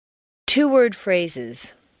Two-word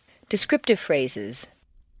phrases. Descriptive phrases.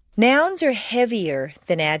 Nouns are heavier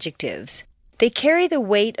than adjectives. They carry the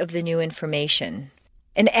weight of the new information.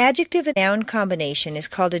 An adjective and noun combination is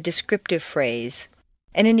called a descriptive phrase,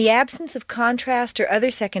 and in the absence of contrast or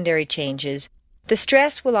other secondary changes, the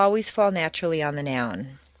stress will always fall naturally on the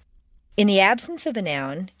noun. In the absence of a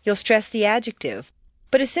noun, you'll stress the adjective,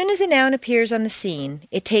 but as soon as a noun appears on the scene,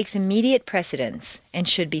 it takes immediate precedence and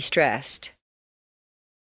should be stressed.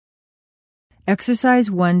 Exercise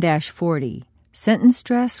 1-40. Sentence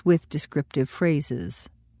stress with descriptive phrases.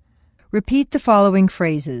 Repeat the following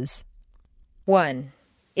phrases. 1.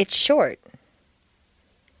 It's short.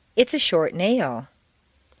 It's a short nail.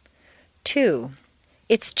 2.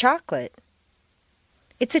 It's chocolate.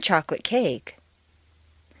 It's a chocolate cake.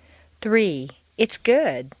 3. It's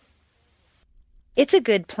good. It's a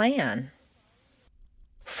good plan.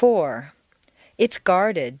 4. It's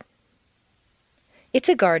guarded. It's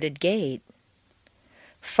a guarded gate.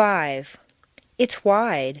 5. It's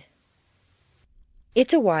wide.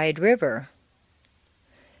 It's a wide river.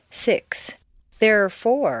 6. There are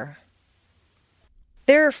 4.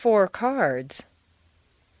 There are 4 cards.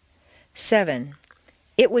 7.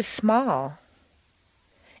 It was small.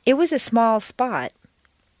 It was a small spot.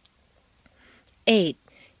 8.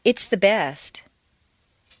 It's the best.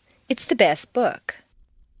 It's the best book.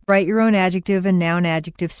 Write your own adjective and noun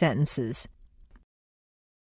adjective sentences.